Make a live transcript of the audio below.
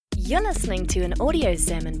You're listening to an audio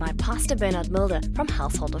sermon by Pastor Bernard Mulder from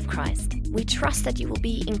Household of Christ. We trust that you will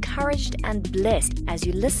be encouraged and blessed as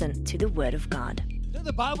you listen to the Word of God. You know,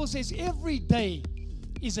 the Bible says every day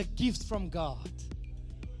is a gift from God.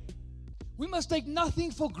 We must take nothing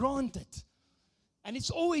for granted. And it's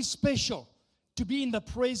always special to be in the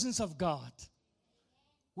presence of God.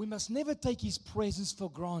 We must never take His presence for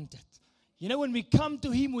granted. You know, when we come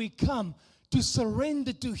to Him, we come to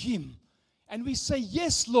surrender to Him. And we say,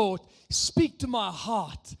 yes, Lord, speak to my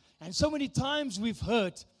heart. And so many times we've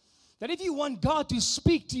heard that if you want God to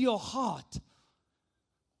speak to your heart,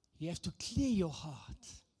 you have to clear your heart.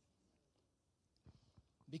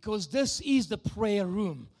 Because this is the prayer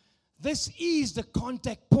room. This is the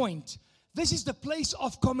contact point. This is the place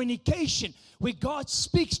of communication where God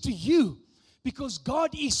speaks to you. Because God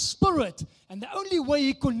is spirit. And the only way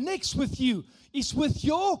He connects with you is with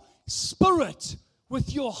your spirit,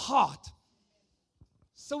 with your heart.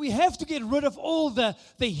 So we have to get rid of all the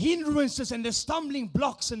hindrances and the stumbling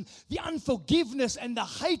blocks and the unforgiveness and the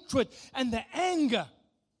hatred and the anger,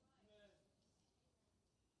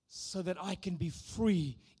 so that I can be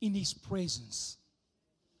free in His presence,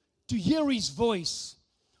 to hear His voice,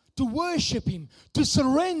 to worship Him, to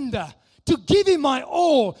surrender, to give Him my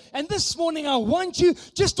all. And this morning I want you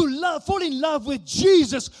just to fall in love with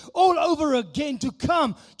Jesus all over again, to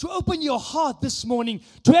come, to open your heart this morning,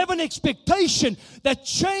 to have an expectation that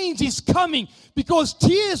change is coming, because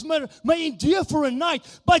tears may endure for a night,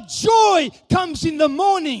 but joy comes in the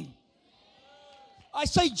morning. I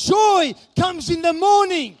say joy comes in the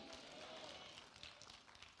morning.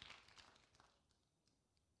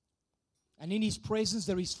 And in His presence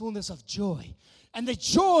there is fullness of joy. And the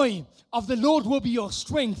joy of the Lord will be your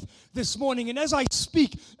strength this morning. And as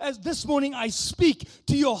this morning I speak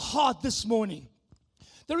to your heart this morning.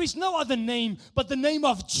 There is no other name but the name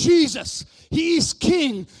of Jesus. He is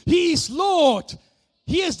King. He is Lord.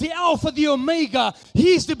 He is the Alpha, the Omega.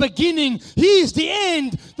 He is the beginning. He is the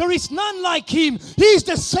end. There is none like Him. He is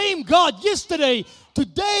the same God yesterday,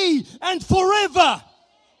 today, and forever.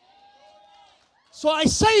 So I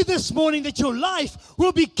say this morning that your life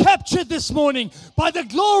will be captured this morning by the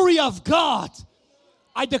glory of God.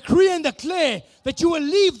 I decree and declare that you will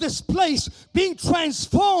leave this place being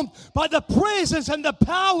transformed by the presence and the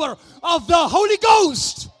power of the Holy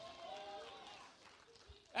Ghost.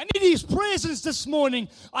 And in His presence this morning,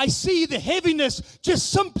 I see the heaviness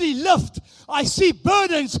just simply lift. I see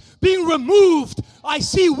burdens being removed. I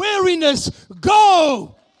see weariness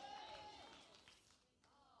go.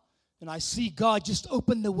 And I see God just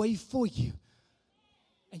open the way for you.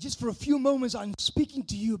 And just for a few moments, I'm speaking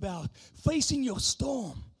to you about facing your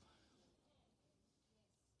storm.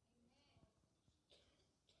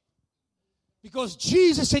 Because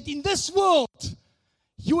Jesus said, in this world,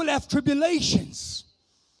 you will have tribulations.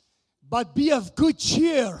 But be of good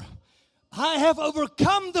cheer. I have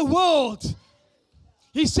overcome the world.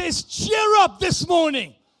 He says, cheer up this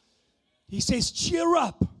morning. He says, cheer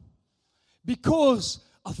up. Because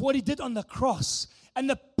of what He did on the cross and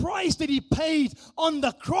the price that He paid on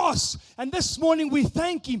the cross. And this morning we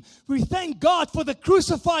thank Him. We thank God for the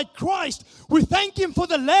crucified Christ. We thank Him for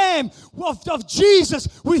the Lamb of Jesus.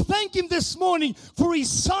 We thank Him this morning for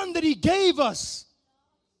His Son that He gave us.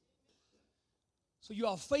 So you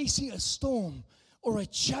are facing a storm or a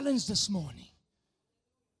challenge this morning.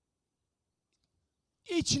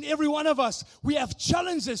 Each and every one of us, we have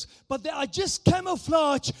challenges, but they are just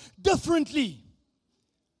camouflaged differently.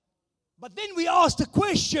 But then we ask the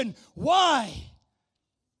question, why?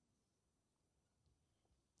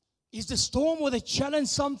 Is the storm or the challenge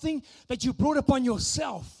something that you brought upon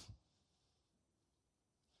yourself?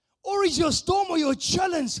 Or is your storm or your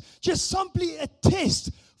challenge just simply a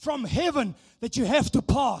test from heaven that you have to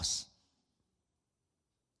pass?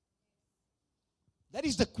 That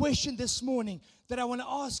is the question this morning that I want to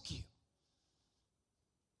ask you.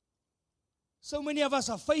 So many of us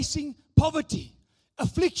are facing poverty,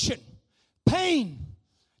 affliction, pain,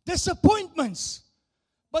 disappointments.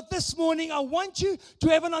 But this morning I want you to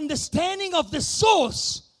have an understanding of the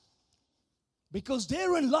source. Because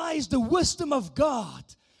therein lies the wisdom of God.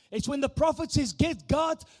 It's when the prophet says, get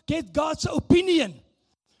God's opinion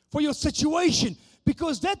for your situation.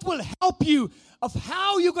 Because that will help you of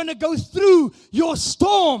how you're going to go through your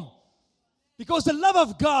storm. Because the love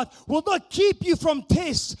of God will not keep you from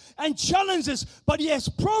tests and challenges, but He has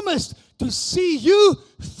promised to see you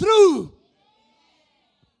through,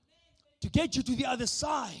 to get you to the other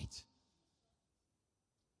side.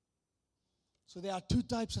 So there are two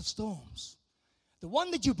types of storms. The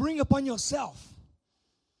one that you bring upon yourself,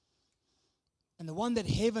 and the one that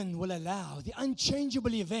heaven will allow, the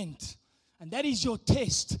unchangeable event. And that is your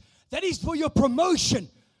test. That is for your promotion,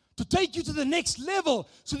 to take you to the next level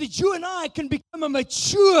so that you and I can become a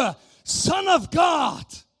mature son of God.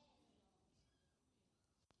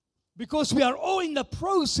 Because we are all in the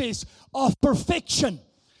process of perfection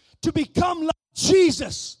to become like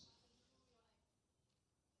Jesus.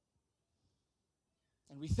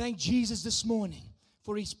 And we thank Jesus this morning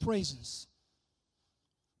for His presence.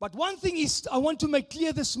 But one thing is, I want to make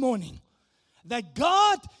clear this morning, that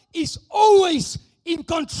God is always in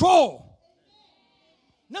control.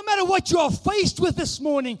 No matter what you are faced with this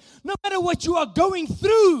morning, no matter what you are going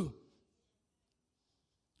through,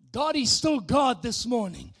 God is still God this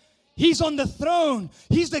morning. He's on the throne.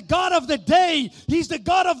 He's the God of the day. He's the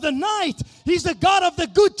God of the night. He's the God of the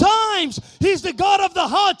good times. He's the God of the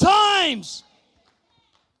hard times.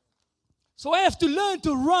 So I have to learn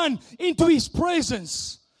to run into His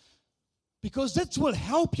presence, because that will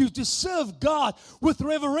help you to serve God with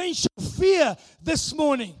reverential fear this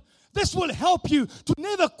morning. This will help you to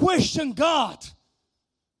never question God.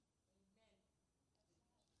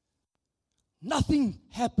 Nothing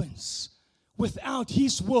happens without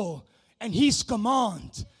His will and His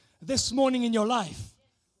command this morning in your life.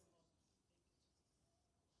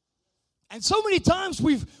 And so many times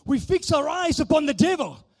we fix our eyes upon the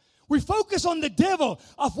devil. We focus on the devil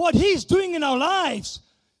of what he's doing in our lives.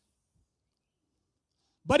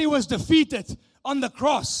 But he was defeated on the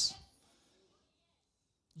cross.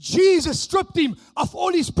 Jesus stripped him of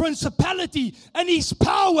all his principality and his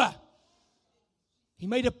power. He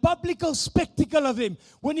made a public spectacle of him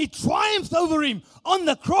when he triumphed over him on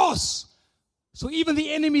the cross. So even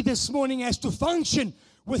the enemy this morning has to function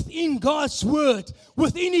within God's word,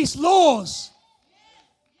 within His laws.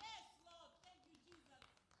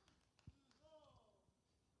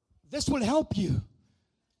 This will help you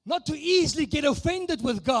not to easily get offended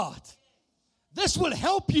with God. This will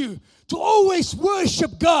help you to always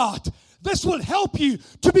worship God. This will help you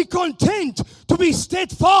to be content, to be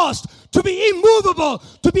steadfast, to be immovable,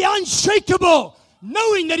 to be unshakable,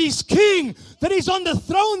 knowing that He's King, that He's on the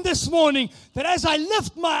throne this morning, that as I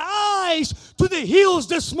lift my eyes to the hills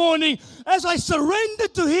this morning, as I surrender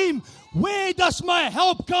to Him, where does my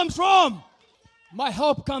help come from? My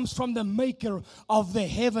help comes from the Maker of the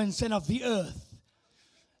heavens and of the earth.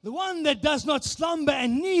 The one that does not slumber,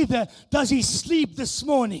 and neither does He sleep this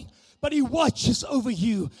morning, but He watches over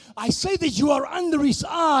you. I say that you are under His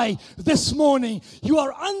eye this morning. You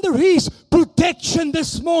are under His protection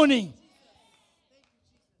this morning.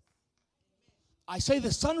 I say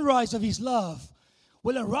the sunrise of His love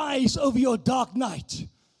will arise over your dark night.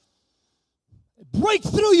 Break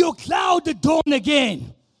through your cloud at dawn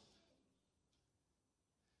again.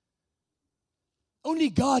 Only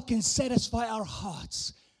God can satisfy our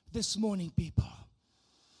hearts this morning, people.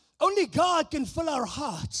 Only God can fill our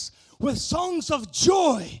hearts with songs of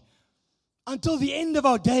joy until the end of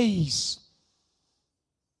our days.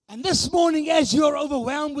 And this morning, as you are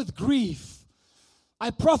overwhelmed with grief,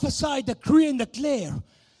 I prophesy, decree, and declare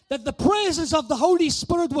that the presence of the Holy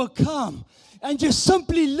Spirit will come and just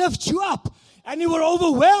simply lift you up, and He will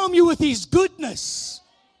overwhelm you with His goodness,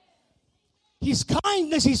 His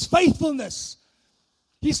kindness, His faithfulness,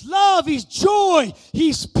 His love, His joy,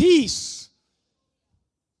 His peace.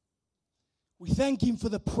 We thank Him for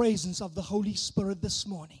the presence of the Holy Spirit this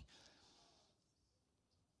morning.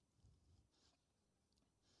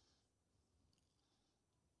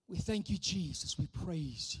 We thank You, Jesus. We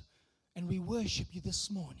praise You and we worship You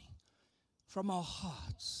this morning from our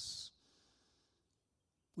hearts.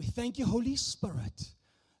 We thank You, Holy Spirit,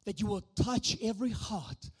 that You will touch every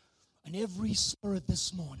heart and every spirit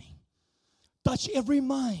this morning. Touch every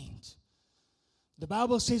mind. The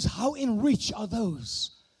Bible says, how enriched are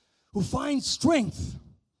those who find strength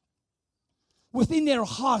within their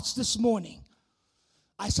hearts this morning.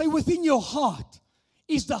 I say within your heart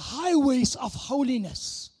is the highways of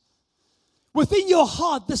holiness. Within your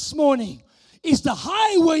heart this morning is the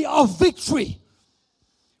highway of victory.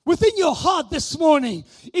 Within your heart this morning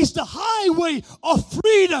is the highway of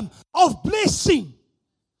freedom, of blessing,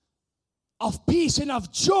 of peace, and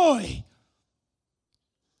of joy.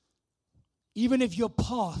 Even if your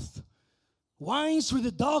path winds through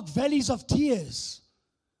the dark valleys of tears,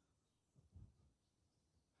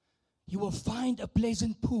 you will find a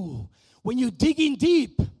pleasant pool. When you dig in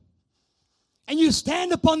deep and you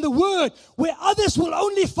stand upon the word where others will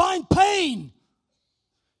only find pain,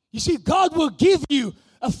 you see, God will give you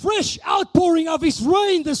a fresh outpouring of His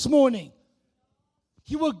rain this morning.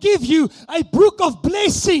 He will give you a brook of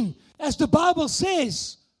blessing, as the Bible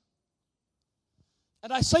says.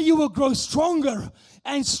 And I say you will grow stronger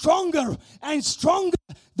and stronger and stronger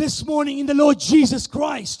this morning in the Lord Jesus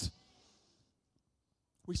Christ.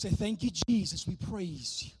 We say, thank you, Jesus. We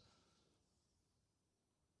praise you.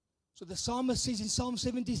 So the psalmist says in Psalm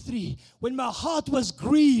 73, when my heart was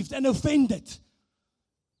grieved and offended.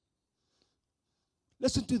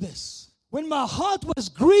 Listen to this. When my heart was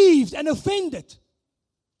grieved and offended,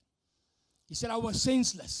 he said, I was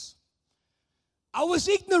senseless. I was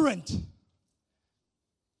ignorant.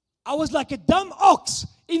 I was like a dumb ox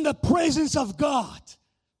in the presence of God.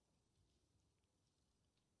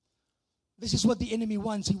 This is what the enemy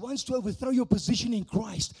wants. He wants to overthrow your position in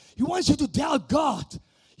Christ. He wants you to doubt God.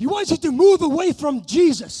 He wants you to move away from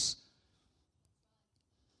Jesus.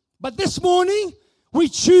 But this morning, we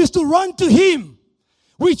choose to run to Him.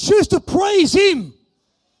 We choose to praise Him.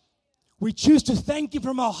 We choose to thank Him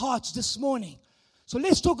from our hearts this morning. So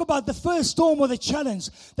let's talk about the first storm or the challenge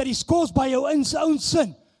that is caused by your own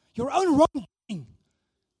sin, your own wrongdoing.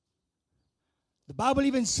 The Bible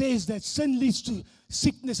even says that sin leads to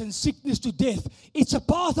sickness and sickness to death. It's a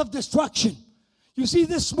path of destruction. You see,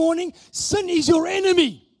 this morning, sin is your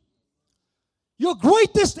enemy. Your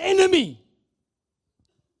greatest enemy.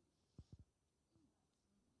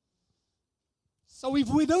 So if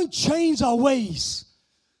we don't change our ways,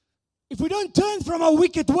 if we don't turn from our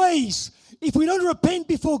wicked ways, if we don't repent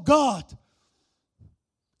before God,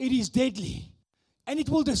 it is deadly. And it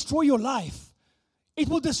will destroy your life. It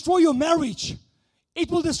will destroy your marriage. It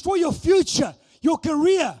will destroy your future, your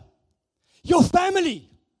career, your family.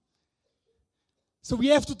 So we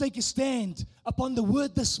have to take a stand upon the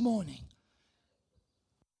word this morning.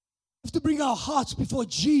 We have to bring our hearts before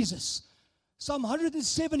Jesus. Psalm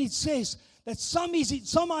 107, it says that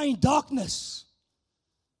some are in darkness,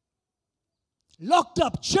 locked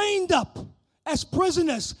up, chained up as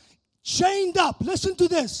prisoners, chained up. Listen to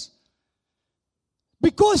this.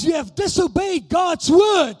 Because you have disobeyed God's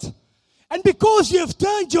word, and because you have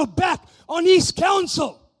turned your back on His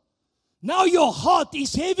counsel, now your heart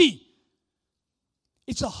is heavy.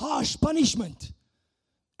 It's a harsh punishment.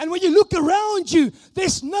 And when you look around you,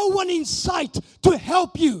 there's no one in sight to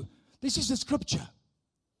help you. This is the scripture.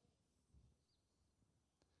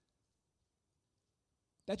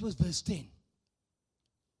 That was verse 10.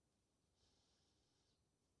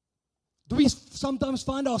 Do we sometimes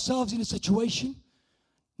find ourselves in a situation?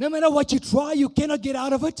 No matter what you try, you cannot get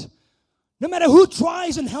out of it. No matter who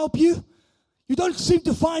tries and help you, you don't seem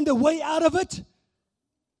to find a way out of it.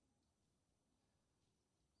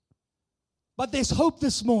 But there's hope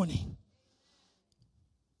this morning.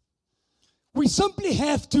 We simply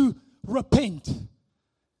have to repent.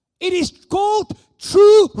 It is called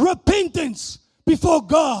true repentance before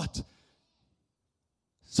God.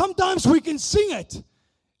 Sometimes we can sing it,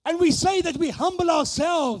 and we say that we humble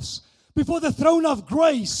ourselves before the throne of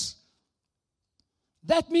grace.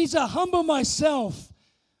 That means I humble myself.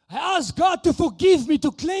 I ask God to forgive me,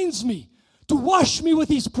 to cleanse me, to wash me with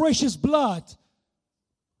His precious blood.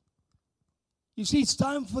 You see, it's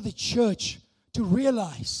time for the church to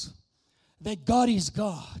realize that God is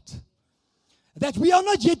God. That we are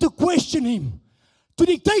not yet to question Him, to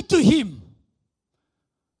dictate to Him,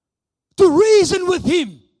 to reason with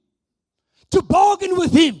Him, to bargain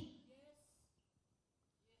with Him.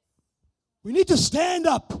 We need to stand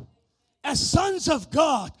up as sons of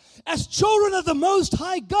God, as children of the Most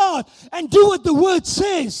High God, and do what the Word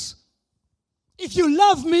says. If you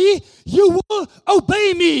love me, you will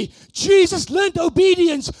obey me. Jesus learned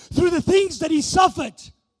obedience through the things that He suffered.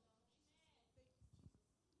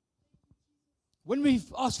 When we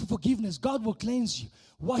ask for forgiveness, God will cleanse you,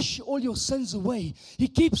 wash all your sins away. He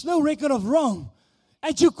keeps no record of wrong.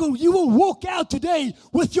 And you will walk out today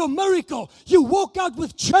with your miracle. You walk out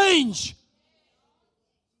with change.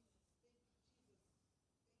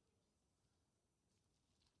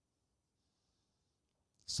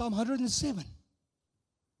 Psalm 107.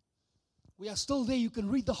 We are still there. You can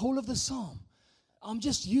read the whole of the psalm. I'm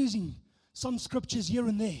just using some scriptures here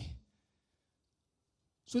and there.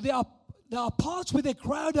 So there are parts where they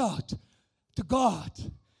cried out to God,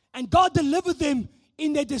 and God delivered them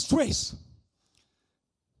in their distress.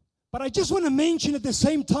 But I just want to mention at the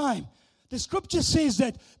same time, the scripture says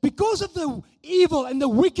that because of the evil and the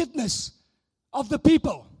wickedness of the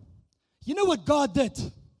people, you know what God did?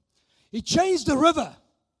 He changed the river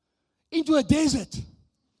into a desert.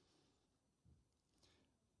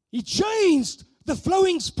 He changed the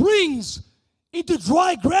flowing springs into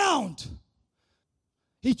dry ground.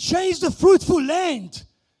 He changed the fruitful land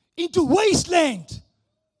into wasteland.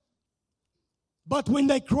 But when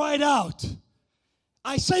they cried out,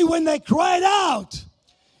 I say when they cried out,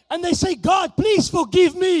 and they say, God, please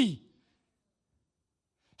forgive me.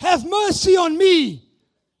 Have mercy on me.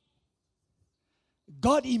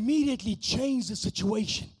 God immediately changed the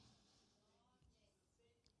situation.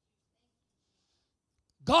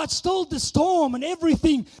 God stilled the storm and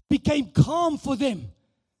everything became calm for them.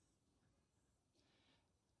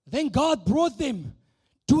 Then God brought them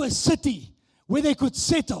to a city where they could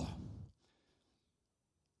settle.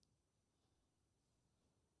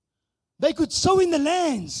 They could sow in the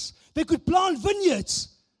lands. They could plant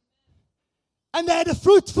vineyards. And they had a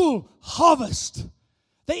fruitful harvest.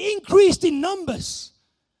 They increased in numbers.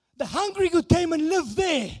 The hungry could come and live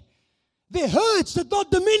there. Their herds did not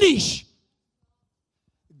diminish.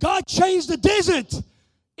 God changed the desert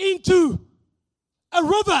into a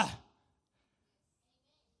river.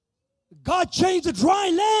 God changed the dry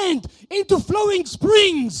land into flowing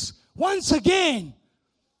springs once again.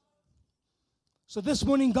 So this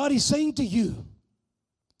morning, God is saying to you,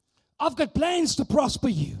 I've got plans to prosper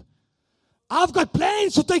you. I've got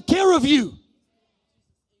plans to take care of you.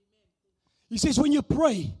 He says, when you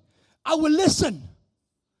pray, I will listen.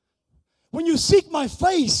 When you seek my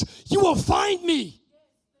face, you will find me.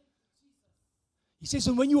 He says,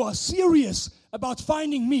 and when you are serious about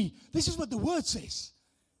finding me, this is what the word says.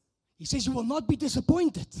 He says, you will not be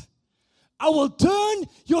disappointed. I will turn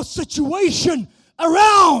your situation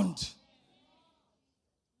around.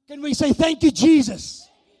 Can we say, thank you, Jesus?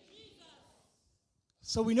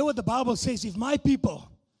 So we know what the Bible says. If my people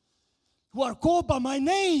who are called by my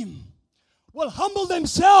name will humble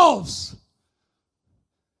themselves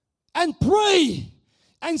and pray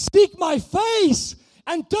and seek my face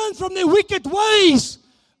and turn from their wicked ways,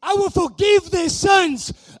 I will forgive their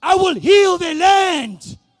sins. I will heal their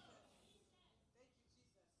land.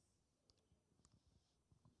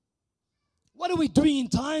 What are we doing in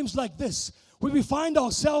times like this where we find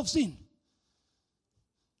ourselves in?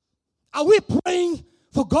 Are we praying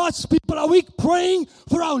for God's people? Are we praying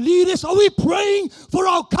for our leaders? Are we praying for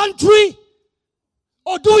our country?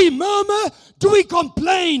 Or do we murmur? Do we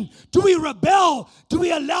complain? Do we rebel? Do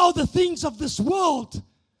we allow the things of this world,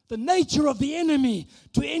 the nature of the enemy,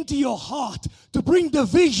 to enter your heart, to bring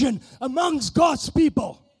division amongst God's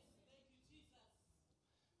people?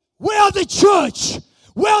 Where are the church?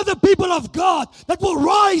 Where are the people of God that will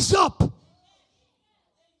rise up?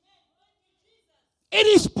 It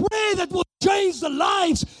is prayer that will change the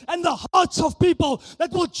lives and the hearts of people,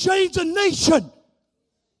 that will change a nation.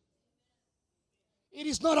 It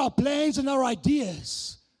is not our plans and our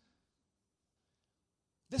ideas.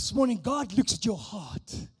 This morning, God looks at your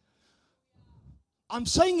heart. I'm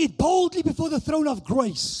saying it boldly before the throne of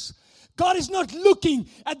grace. God is not looking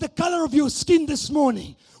at the color of your skin this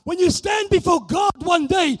morning. When you stand before God one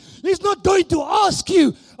day, He's not going to ask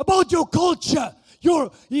you about your culture, your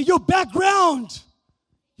background.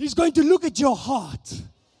 He's going to look at your heart.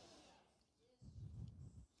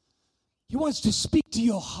 He wants to speak to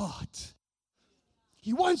your heart.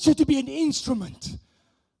 He wants you to be an instrument,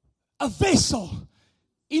 a vessel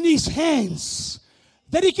in His hands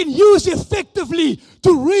that He can use effectively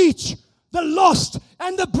to reach the lost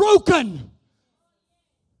and the broken.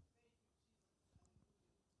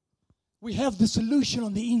 We have the solution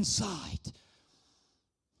on the inside.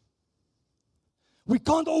 We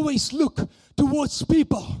can't always look towards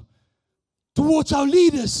people, towards our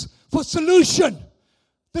leaders for solution.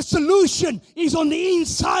 The solution is on the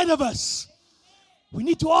inside of us. We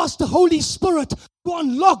need to ask the Holy Spirit to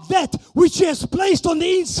unlock that which He has placed on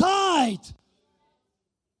the inside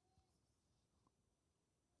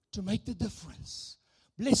to make the difference.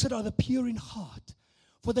 Blessed are the pure in heart,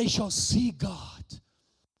 for they shall see God.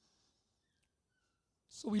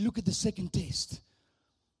 So we look at the second test,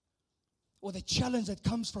 or the challenge that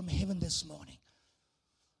comes from heaven this morning,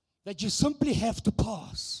 that you simply have to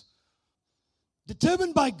pass.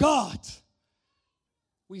 Determined by God.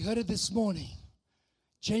 We heard it this morning.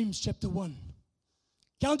 James chapter 1.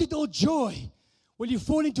 Count it all joy when you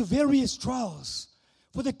fall into various trials,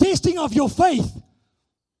 for the testing of your faith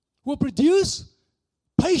will produce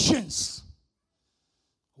patience.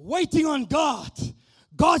 Waiting on God.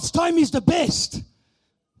 God's time is the best.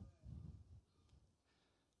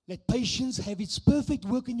 Let patience have its perfect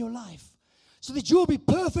work in your life, so that you will be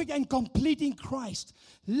perfect and complete in Christ,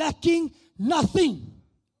 lacking nothing.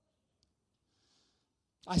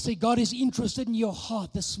 I say God is interested in your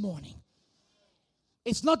heart this morning.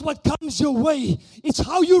 It's not what comes your way, it's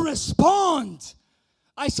how you respond.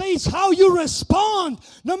 I say it's how you respond.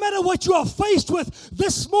 No matter what you are faced with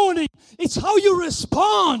this morning, it's how you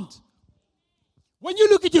respond. When you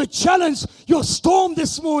look at your challenge, your storm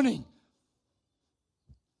this morning,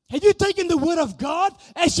 have you taken the word of God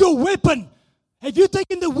as your weapon? Have you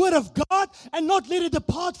taken the word of God and not let it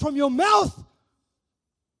depart from your mouth?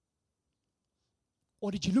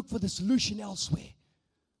 Or did you look for the solution elsewhere?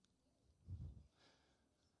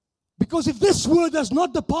 Because if this word does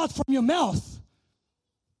not depart from your mouth,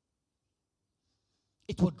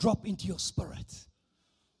 it will drop into your spirit.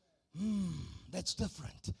 That's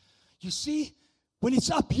different. You see, when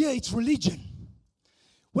it's up here, it's religion.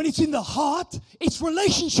 When it's in the heart, it's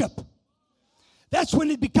relationship. That's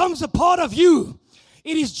when it becomes a part of you.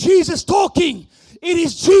 It is Jesus talking. It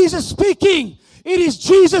is Jesus speaking. It is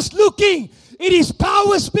Jesus looking. It is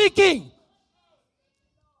power speaking.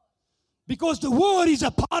 Because the word is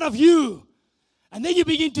a part of you. And then you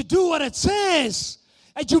begin to do what it says.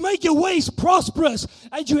 And you make your ways prosperous.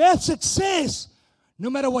 And you have success. No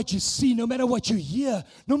matter what you see, no matter what you hear,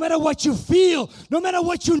 no matter what you feel, no matter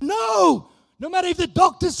what you know, no matter if the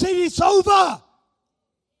doctor said it's over.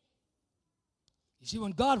 You see,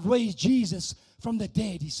 when God raised Jesus from the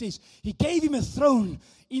dead, He says He gave Him a throne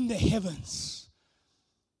in the heavens.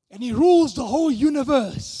 And He rules the whole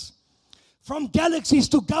universe, from galaxies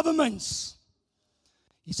to governments.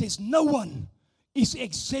 He says no one is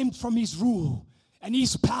exempt from His rule and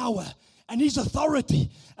His power and His authority.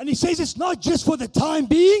 And He says it's not just for the time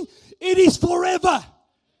being, it is forever.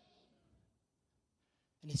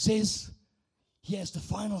 And it says He has the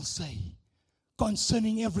final say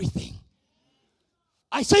concerning everything.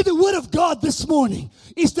 I say the word of God this morning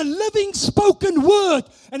is the living spoken word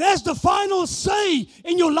and has the final say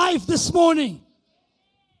in your life this morning.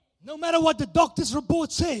 No matter what the doctor's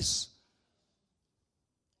report says,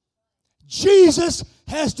 Jesus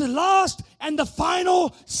has the last and the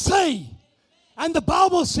final say. And the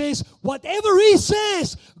Bible says, whatever He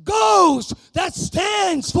says goes, that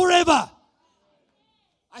stands forever.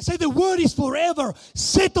 I say the word is forever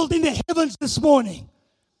settled in the heavens this morning.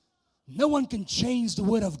 No one can change the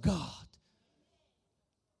word of God.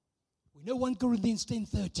 We know 1 Corinthians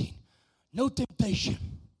 10:13. No temptation.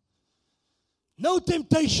 No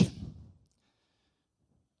temptation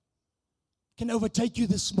can overtake you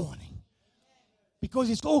this morning. Because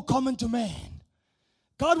it's all common to man.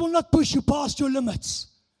 God will not push you past your limits.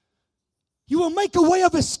 He will make a way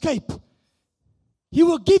of escape. He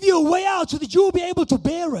will give you a way out so that you will be able to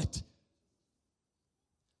bear it.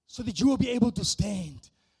 So that you will be able to stand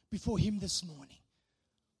before Him this morning.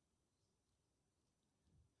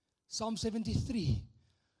 Psalm 73.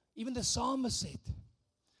 Even the psalmist said,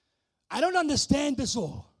 I don't understand this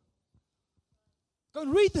all. Go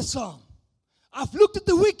and read the psalm. I've looked at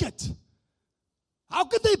the wicked. How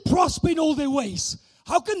can they prosper in all their ways?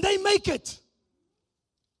 How can they make it?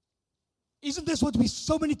 Isn't this what we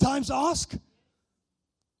so many times ask?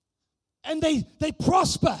 And they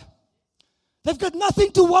prosper. They've got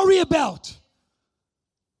nothing to worry about.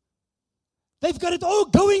 They've got it all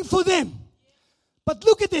going for them. But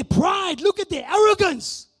look at their pride. Look at their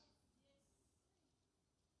arrogance.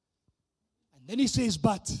 And then he says,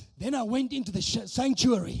 but then I went into the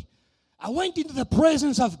sanctuary. I went into the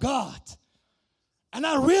presence of God. And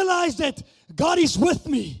I realized that God is with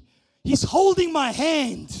me. He's holding my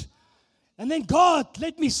hand. And then God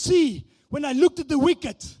let me see, when I looked at the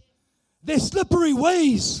wicked, their slippery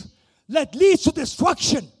ways that leads to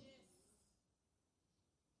destruction.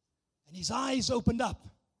 And his eyes opened up.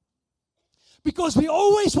 Because we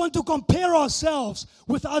always want to compare ourselves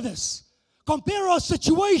with others. Compare our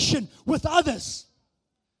situation with others.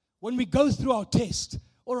 When we go through our test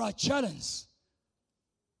or our challenge.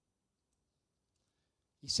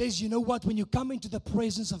 He says, you know what? When you come into the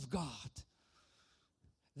presence of God,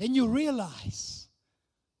 then you realize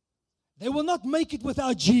they will not make it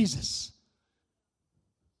without Jesus.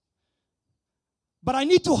 But I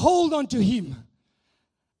need to hold on to Him.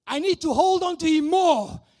 I need to hold on to Him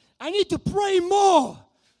more. I need to pray more.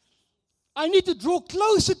 I need to draw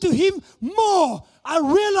closer to Him more. I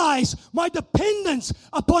realize my dependence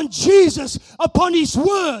upon Jesus, upon His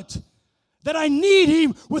Word. That I need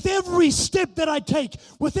Him with every step that I take,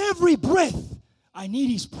 with every breath. I need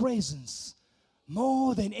His presence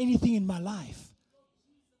more than anything in my life.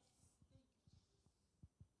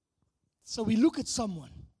 So we look at someone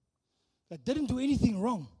that didn't do anything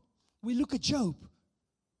wrong. We look at Job.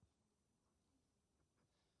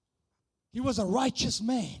 He was a righteous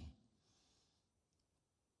man.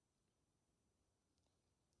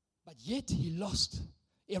 But yet he lost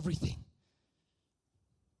everything.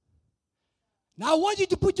 Now I want you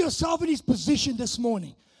to put yourself in his position this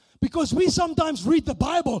morning. Because we sometimes read the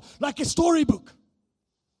Bible like a storybook.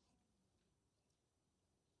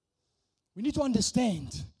 We need to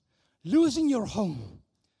understand, losing your home,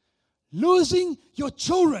 losing your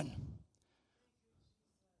children,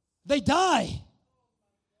 they die.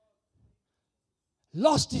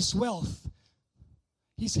 Lost his wealth,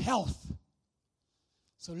 his health.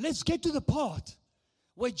 So let's get to the part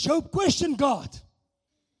where Job questioned God.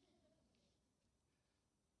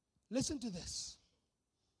 Listen to this.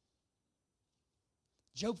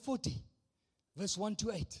 Job 40, verse 1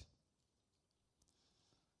 to 8.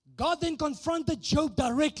 God then confronted Job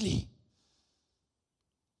directly.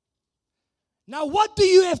 Now, what do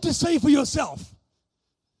you have to say for yourself?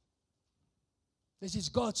 This is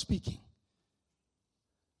God speaking.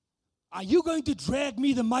 Are you going to drag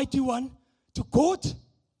me, the mighty one, to court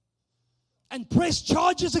and press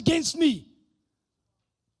charges against me?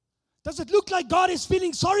 Does it look like God is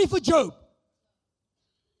feeling sorry for Job?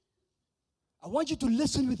 I want you to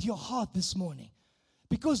listen with your heart this morning,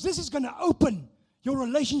 because this is going to open your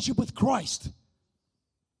relationship with Christ.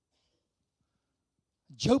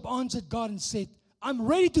 Job answered God and said, I'm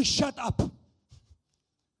ready to shut up.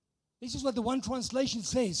 This is what the one translation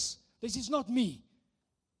says. This is not me.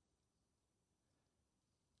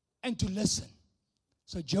 And to listen.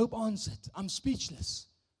 So Job answered, I'm speechless.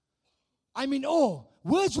 I'm in awe.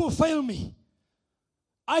 Words will fail me.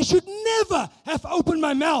 I should never have opened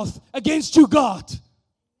my mouth against you, God.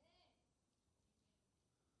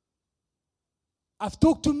 I've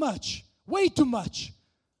talked too much, way too much.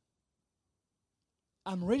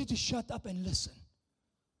 I'm ready to shut up and listen.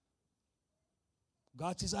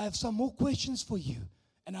 God says, I have some more questions for you,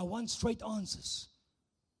 and I want straight answers.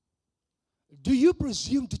 Do you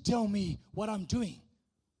presume to tell me what I'm doing?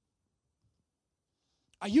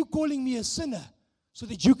 Are you calling me a sinner so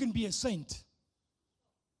that you can be a saint?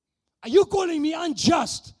 Are you calling me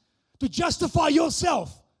unjust to justify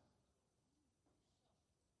yourself?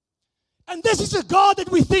 And this is a God that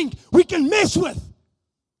we think we can mess with.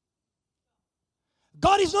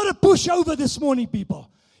 God is not a pushover this morning, people.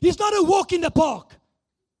 He's not a walk in the park.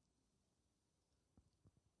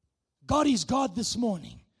 God is God this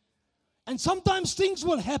morning. And sometimes things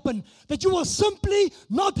will happen that you will simply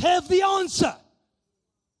not have the answer.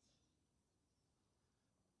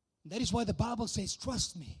 That is why the Bible says,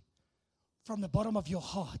 trust me from the bottom of your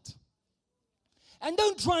heart. And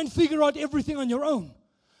don't try and figure out everything on your own.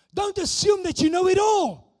 Don't assume that you know it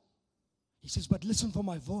all. He says, but listen for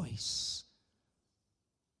my voice.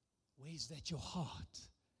 Where is that your heart?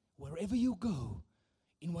 Wherever you go,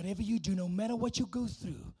 in whatever you do, no matter what you go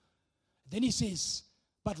through. Then he says,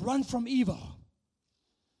 but run from evil.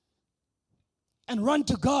 And run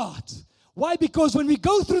to God. Why? Because when we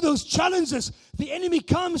go through those challenges, the enemy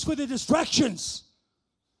comes with the distractions.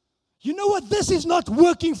 You know what? This is not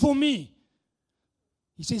working for me.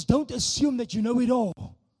 He says, don't assume that you know it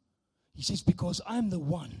all. He says, because I'm the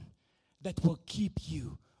one that will keep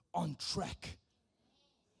you on track.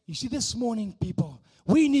 You see, this morning, people,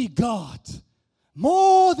 we need God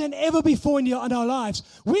more than ever before in our lives.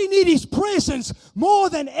 We need His presence more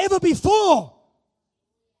than ever before.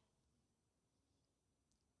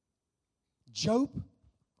 Job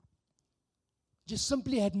just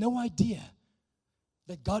simply had no idea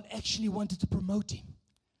that God actually wanted to promote him.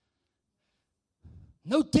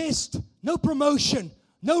 No test, no promotion,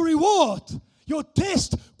 no reward. Your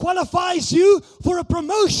test qualifies you for a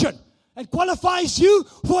promotion and qualifies you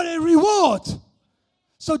for a reward.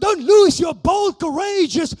 So don't lose your bold,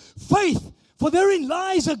 courageous faith, for therein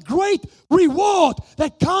lies a great reward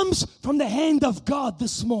that comes from the hand of God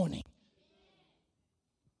this morning.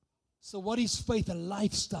 So what is faith? A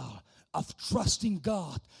lifestyle of trusting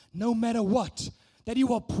God no matter what, that He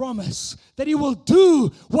will promise, that He will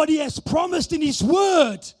do what He has promised in His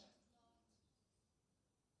word.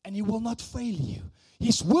 And He will not fail you.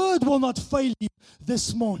 His word will not fail you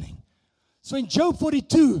this morning. So in Job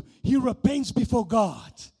 42, he repents before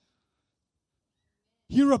God.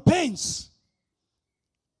 He repents.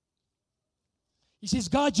 He says,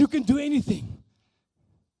 God, you can do anything.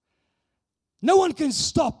 No one can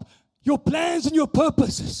stop your plans and your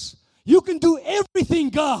purposes. You can do everything,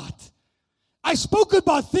 God. I spoke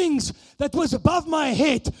about things that was above my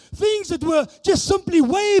head, things that were just simply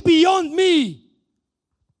way beyond me.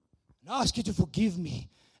 And I ask you to forgive me.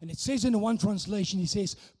 And it says in the one translation, he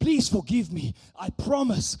says, please forgive me. I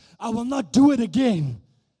promise I will not do it again.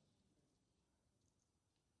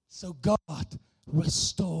 So God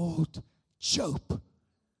restored Job.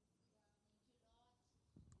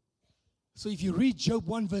 So if you read Job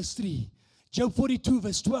 1 verse 3, Job 42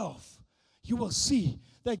 verse 12, you will see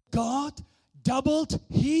that God doubled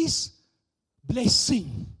His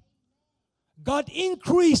blessing. God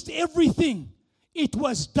increased everything. It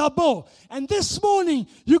was double. And this morning,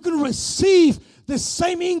 you can receive the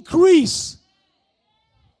same increase.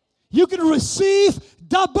 You can receive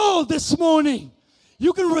double this morning.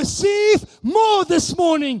 You can receive more this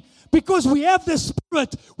morning because we have the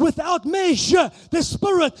Spirit without measure, the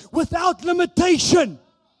Spirit without limitation.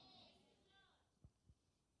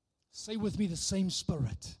 Say with me, the same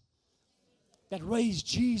Spirit that raised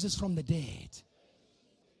Jesus from the dead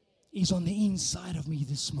is on the inside of me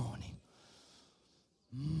this morning.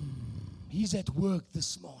 He's at work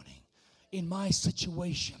this morning in my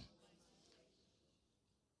situation.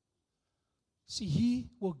 See, He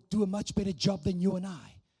will do a much better job than you and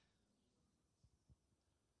I.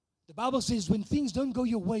 The Bible says when things don't go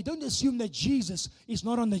your way, don't assume that Jesus is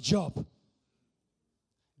not on the job.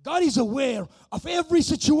 God is aware of every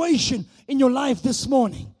situation in your life this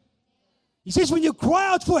morning. He says when you cry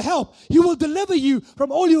out for help, He will deliver you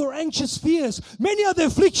from all your anxious fears. Many are the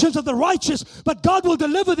afflictions of the righteous, but God will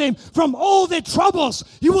deliver them from all their troubles.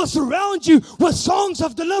 He will surround you with songs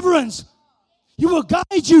of deliverance. He will guide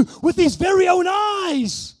you with His very own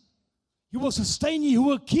eyes. He will sustain you. He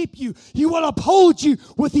will keep you. He will uphold you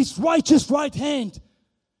with His righteous right hand.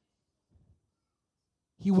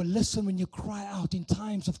 He will listen when you cry out in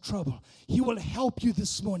times of trouble. He will help you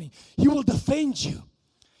this morning. He will defend you.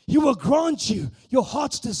 He will grant you your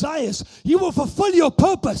heart's desires. He will fulfill your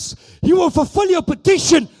purpose. He will fulfill your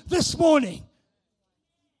petition this morning.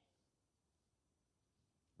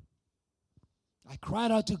 I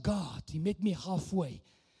cried out to God. He met me halfway.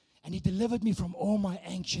 And He delivered me from all my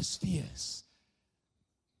anxious fears.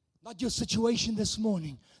 Not your situation this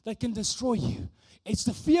morning that can destroy you. It's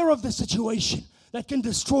the fear of the situation that can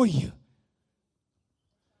destroy you.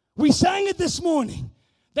 We sang it this morning,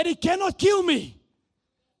 that it cannot kill me.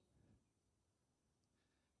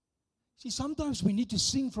 See, sometimes we need to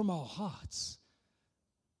sing from our hearts.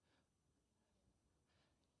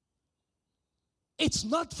 It's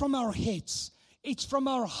not from our heads, it's from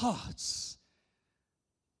our hearts.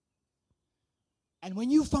 And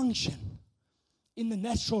when you function in the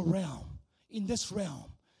natural realm, in this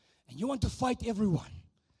realm, and you want to fight everyone,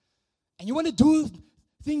 and you want to do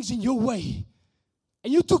things in your way,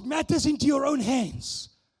 and you took matters into your own hands,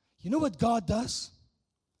 you know what God does?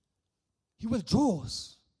 He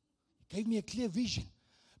withdraws. He gave me a clear vision.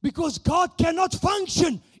 Because God cannot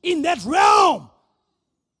function in that realm.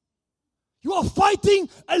 You are fighting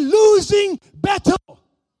a losing battle.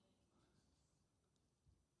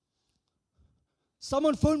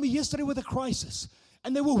 Someone phoned me yesterday with a crisis,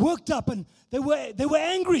 and they were worked up, and they were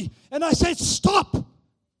angry, and I said, stop.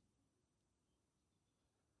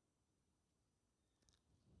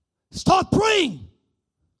 Start praying.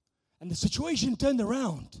 And the situation turned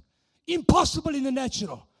around. Impossible in the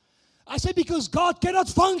natural. I said, because God cannot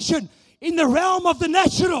function in the realm of the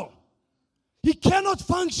natural. He cannot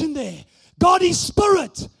function there. God is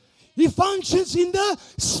spirit. He functions in the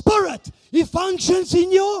spirit. He functions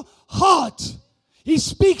in your heart. He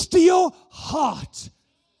speaks to your heart.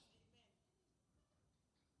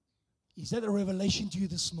 Is that a revelation to you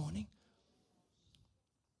this morning?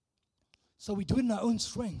 So we do it in our own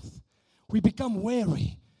strength. We become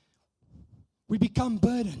weary. We become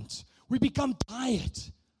burdened. We become tired.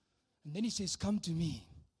 And then He says, come to me.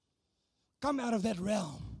 Come out of that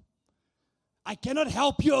realm. I cannot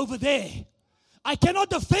help you over there. I cannot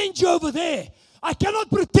defend you over there. I cannot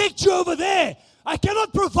protect you over there. I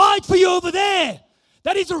cannot provide for you over there.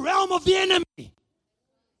 That is the realm of the enemy.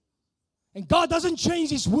 And God doesn't change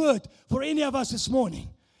His word for any of us this morning.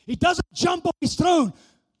 He doesn't jump off His throne.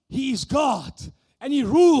 He is God, and He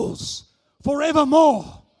rules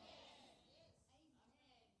forevermore.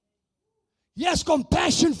 He has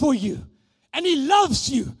compassion for you, and He loves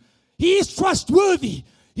you. He is trustworthy.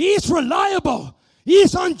 He is reliable. He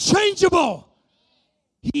is unchangeable.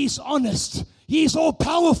 He is honest. He is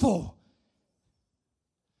all-powerful.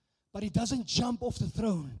 But He doesn't jump off the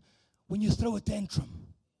throne when you throw a tantrum.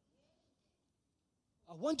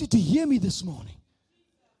 I want you to hear me this morning.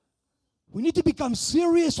 We need to become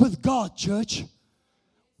serious with God, church.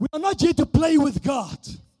 We are not here to play with God.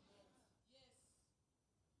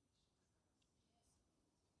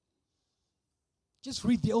 Just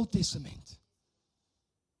read the Old Testament.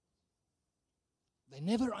 They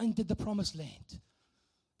never entered the promised land.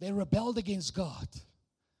 They rebelled against God.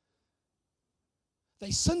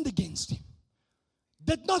 They sinned against Him.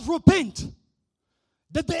 Did not repent.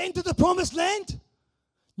 Did they enter the promised land?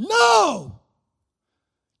 No!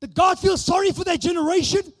 Did God feel sorry for their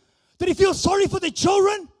generation? Did He feel sorry for their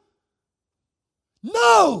children?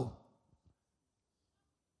 No!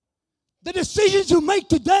 The decisions you make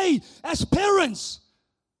today as parents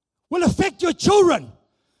will affect your children.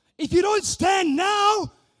 If you don't stand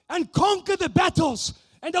now and conquer the battles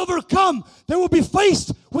and overcome, they will be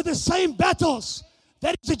faced with the same battles.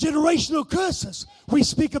 That is the generational curses we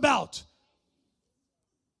speak about.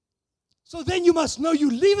 So then you must know you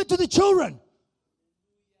leave it to the children.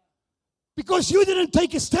 Because you didn't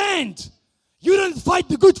take a stand. You didn't fight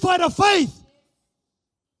the good fight of faith.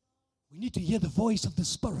 We need to hear the voice of the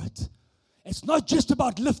Spirit. It's not just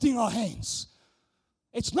about lifting our hands.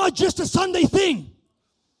 It's not just a Sunday thing.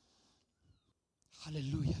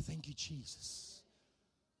 Hallelujah. Thank you, Jesus.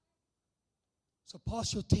 So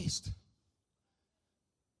pass your test.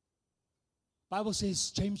 Bible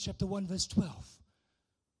says, James chapter 1, verse 12.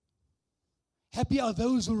 Happy are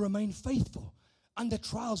those who remain faithful under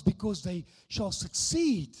trials, because they shall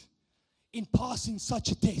succeed in passing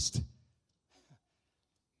such a test.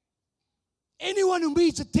 Anyone who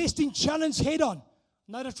meets a testing challenge head on,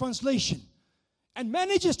 another translation, and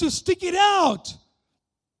manages to stick it out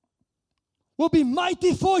will be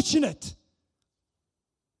mighty fortunate.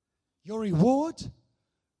 Your reward,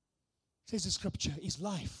 says the scripture, is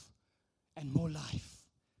life and more life.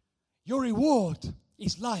 Your reward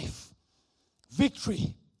is life,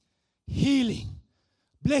 victory, healing,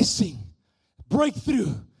 blessing,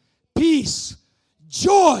 breakthrough, peace,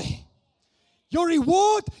 joy. Your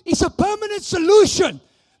reward is a permanent solution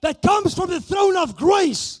that comes from the throne of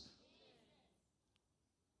grace.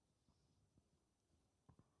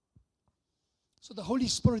 So the Holy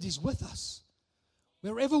Spirit is with us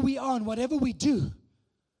wherever we are and whatever we do.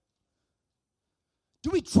 Do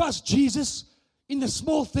we trust Jesus in the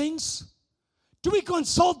small things? Do we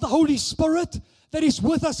consult the Holy Spirit that is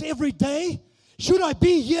with us every day? Should I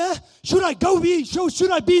be here? Should I go here? Should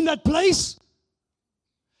I be in that place?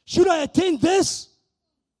 Should I attend this?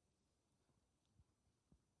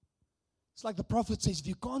 It's like the prophet says, if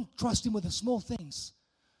you can't trust him with the small things,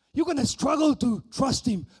 you're going to struggle to trust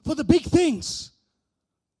him for the big things.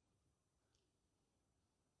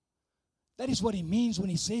 That is what he means when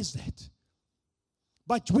he says that.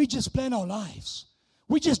 But we just plan our lives.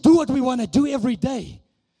 We just do what we want to do every day.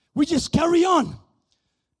 We just carry on.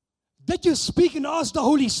 Did you speak and ask the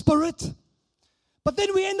Holy Spirit? But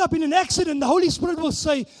then we end up in an accident. The Holy Spirit will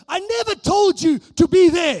say, I never told you to be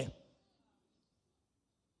there.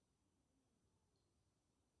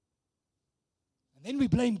 And then we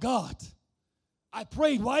blame God. I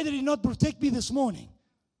prayed, why did he not protect me this morning?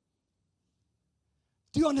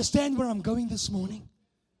 Do you understand where I'm going this morning?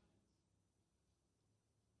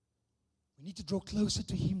 We need to draw closer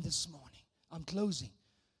to him this morning. I'm closing.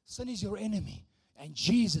 Sin is your enemy, and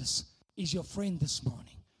Jesus is your friend this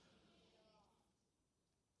morning.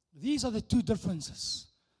 These are the two differences,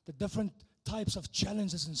 the different types of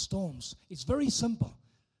challenges and storms. It's very simple.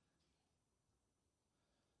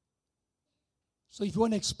 So if you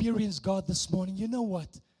want to experience God this morning, you know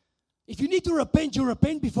what? If you need to repent, you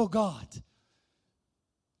repent before God.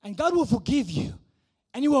 And God will forgive you,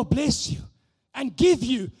 and he will bless you, and give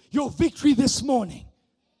you your victory this morning.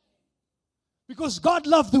 Because God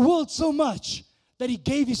loved the world so much that he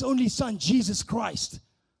gave his only Son, Jesus Christ.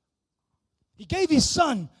 He gave his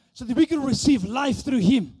Son so that we could receive life through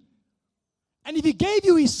him. And if he gave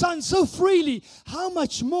you his Son so freely, how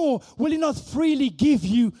much more will he not freely give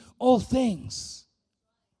you all things?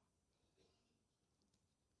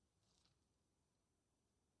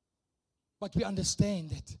 But we understand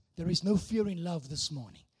that there is no fear in love this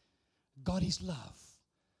morning. God is love.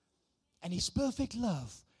 And his perfect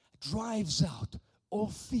love drives out all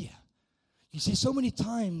fear. You see, so many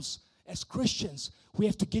times as Christians, we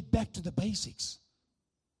have to get back to the basics.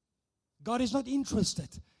 God is not interested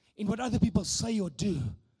in what other people say or do,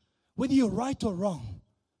 whether you're right or wrong.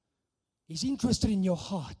 He's interested in your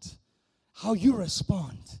heart, how you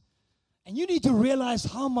respond. And you need to realize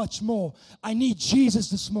how much more I need Jesus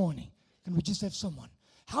this morning. Can we just have someone?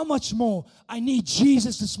 How much more I need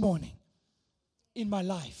Jesus this morning in my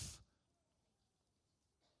life.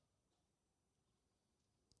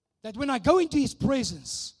 That when I go into his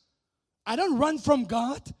presence, I don't run from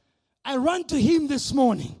God. I run to him this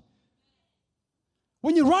morning.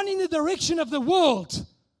 When you run in the direction of the world,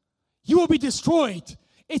 you will be destroyed.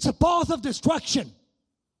 It's a path of destruction.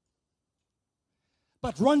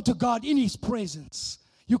 But run to God in his presence.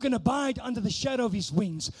 You can abide under the shadow of his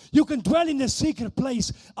wings. You can dwell in the secret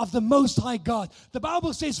place of the Most High God. The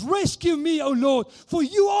Bible says, rescue me, O Lord, for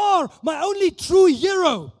you are my only true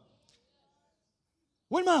hero.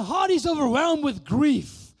 When my heart is overwhelmed with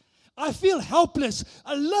grief, I feel helpless,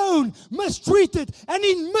 alone, mistreated, and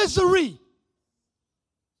in misery.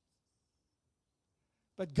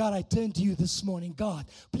 But God, I turn to you this morning. God,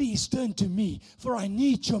 please turn to me, for I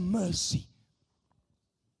need your mercy.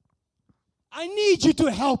 I need you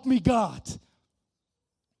to help me, God.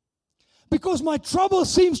 Because my trouble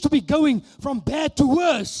seems to be going from bad to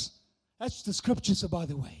worse. That's the scriptures, by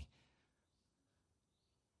the way.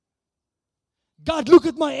 God, look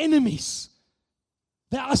at my enemies.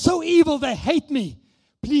 They are so evil, they hate me.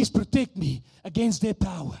 Please protect me against their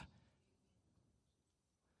power.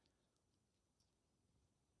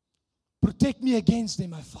 Protect me against them,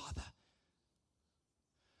 my Father.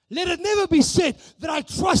 Let it never be said that I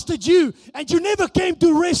trusted you and you never came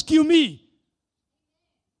to rescue me.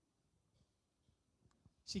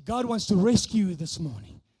 See, God wants to rescue you this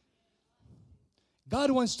morning.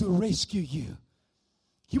 God wants to rescue you.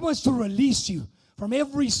 He wants to release you from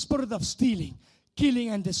every spirit of stealing,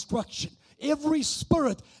 killing, and destruction. Every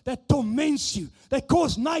spirit that torments you, that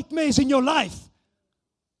causes nightmares in your life.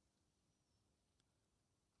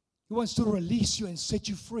 He wants to release you and set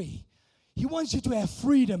you free. He wants you to have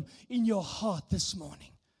freedom in your heart this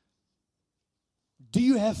morning. Do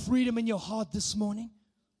you have freedom in your heart this morning?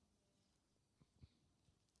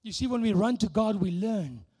 You see, when we run to God, we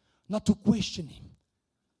learn not to question Him.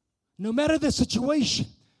 No matter the situation,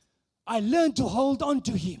 I learn to hold on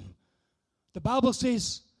to Him. The Bible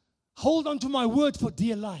says, hold on to my word for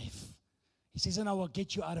dear life. He says, and I will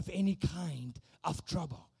get you out of any kind of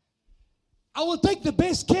trouble. I will take the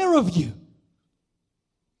best care of you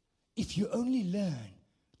if you only learn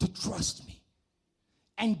to trust me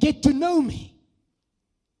and get to know me.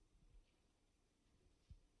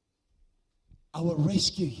 I will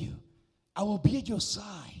rescue you. I will be at your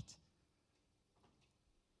side,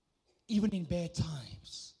 even in bad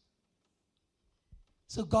times.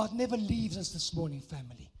 So God never leaves us this morning,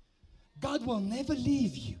 family. God will never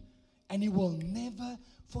leave you, and He will never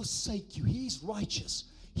forsake you. He is righteous.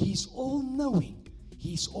 He's all-knowing.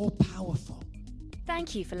 He's all-powerful.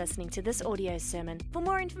 Thank you for listening to this audio sermon. For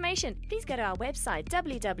more information, please go to our website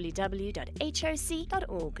www.hoc.org.za.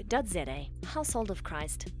 Household of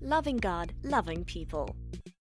Christ, loving God, loving people.